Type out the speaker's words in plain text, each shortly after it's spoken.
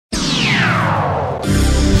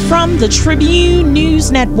From the Tribune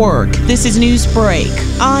News Network, this is Newsbreak.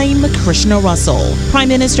 I'm Krishna Russell. Prime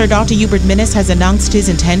Minister Dr. Hubert Minnis has announced his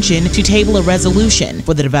intention to table a resolution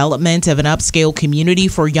for the development of an upscale community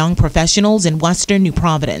for young professionals in Western New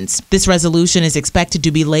Providence. This resolution is expected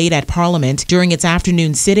to be laid at Parliament during its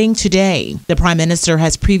afternoon sitting today. The Prime Minister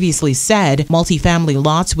has previously said multifamily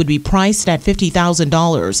lots would be priced at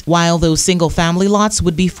 $50,000, while those single-family lots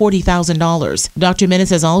would be $40,000. Dr. Minnis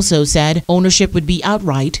has also said ownership would be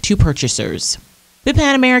outright to purchasers. The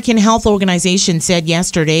Pan American Health Organization said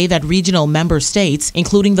yesterday that regional member states,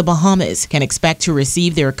 including the Bahamas, can expect to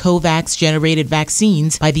receive their COVAX-generated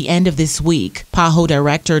vaccines by the end of this week. PAHO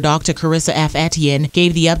Director Dr. Carissa F. Etienne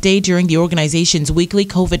gave the update during the organization's weekly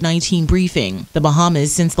COVID-19 briefing. The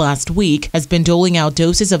Bahamas, since last week, has been doling out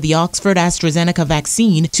doses of the Oxford AstraZeneca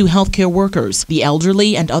vaccine to healthcare workers, the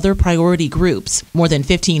elderly, and other priority groups. More than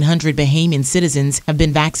 1,500 Bahamian citizens have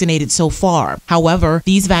been vaccinated so far. However,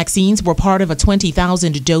 these vaccines were part of a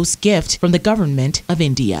 20,000-dose gift from the government of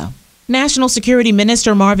India. National Security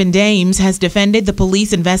Minister Marvin Dames has defended the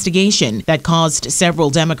police investigation that caused several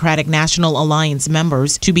Democratic National Alliance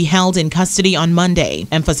members to be held in custody on Monday,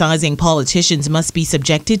 emphasizing politicians must be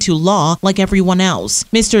subjected to law like everyone else.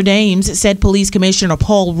 Mr. Dames said Police Commissioner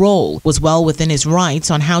Paul Roll was well within his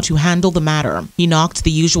rights on how to handle the matter. He knocked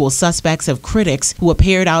the usual suspects of critics who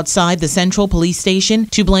appeared outside the Central Police Station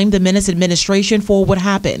to blame the Minnis administration for what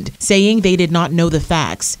happened, saying they did not know the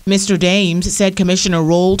facts. Mr. Dames said Commissioner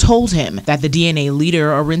Roll told him that the DNA leader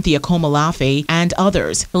Orinthia Komalafe and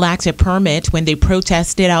others lacked a permit when they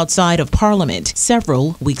protested outside of Parliament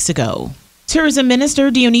several weeks ago. Tourism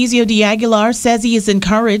Minister Dionisio de Aguilar says he is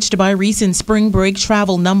encouraged by recent spring break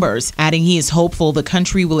travel numbers, adding he is hopeful the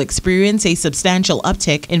country will experience a substantial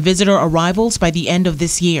uptick in visitor arrivals by the end of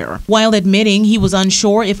this year. While admitting he was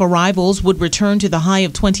unsure if arrivals would return to the high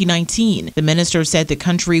of 2019, the minister said the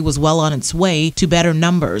country was well on its way to better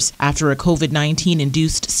numbers after a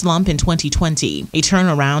COVID-19-induced slump in 2020. A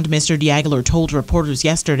turnaround, Mr. de Aguilar told reporters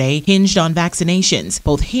yesterday, hinged on vaccinations,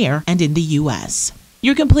 both here and in the U.S.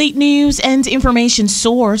 Your complete news and information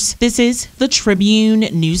source, this is the Tribune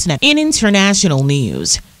News Network. In international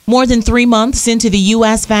news, more than 3 months into the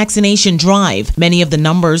U.S. vaccination drive, many of the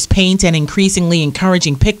numbers paint an increasingly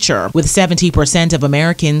encouraging picture, with 70% of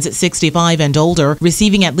Americans 65 and older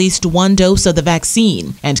receiving at least one dose of the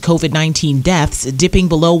vaccine, and COVID-19 deaths dipping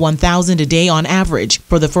below 1,000 a day on average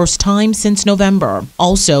for the first time since November.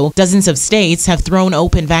 Also, dozens of states have thrown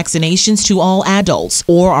open vaccinations to all adults,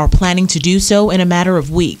 or are planning to do so in a matter of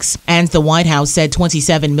weeks. And the White House said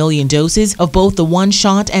 27 million doses of both the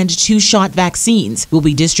one-shot and two-shot vaccines will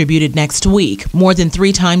be distributed next week, more than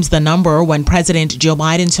 3 times the number when President Joe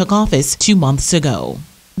Biden took office 2 months ago.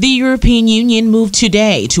 The European Union moved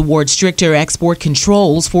today toward stricter export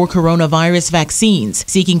controls for coronavirus vaccines,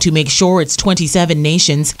 seeking to make sure its 27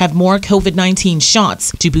 nations have more COVID-19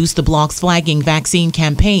 shots to boost the bloc's flagging vaccine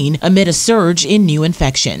campaign amid a surge in new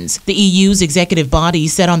infections. The EU's executive body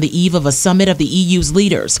said on the eve of a summit of the EU's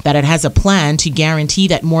leaders that it has a plan to guarantee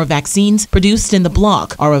that more vaccines produced in the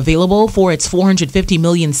bloc are available for its 450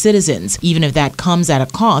 million citizens, even if that comes at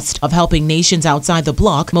a cost of helping nations outside the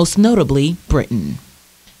bloc, most notably Britain.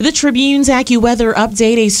 The Tribune's AccuWeather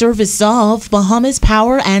update, a service of Bahamas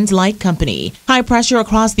Power and Light Company. High pressure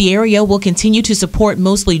across the area will continue to support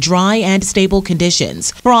mostly dry and stable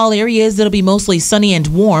conditions. For all areas, it'll be mostly sunny and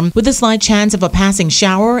warm, with a slight chance of a passing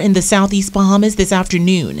shower in the southeast Bahamas this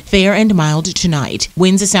afternoon. Fair and mild tonight.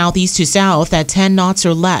 Winds southeast to south at 10 knots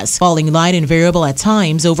or less, falling light and variable at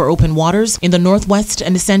times over open waters in the northwest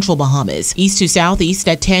and central Bahamas. East to southeast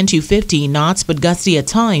at 10 to 15 knots, but gusty at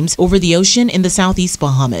times over the ocean in the southeast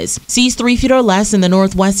Bahamas. Seas 3 feet or less in the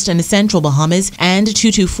northwest and central Bahamas, and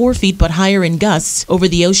 2 to 4 feet but higher in gusts over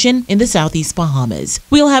the ocean in the southeast Bahamas.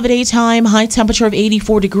 We'll have a daytime high temperature of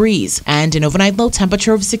 84 degrees and an overnight low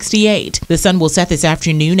temperature of 68. The sun will set this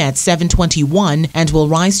afternoon at 7:21 and will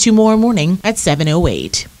rise tomorrow morning at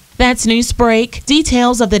 7:08. That's Newsbreak.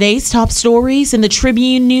 Details of the day's top stories in the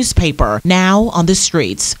Tribune newspaper, now on the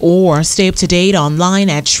streets. Or stay up to date online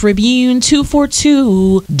at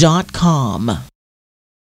Tribune242.com.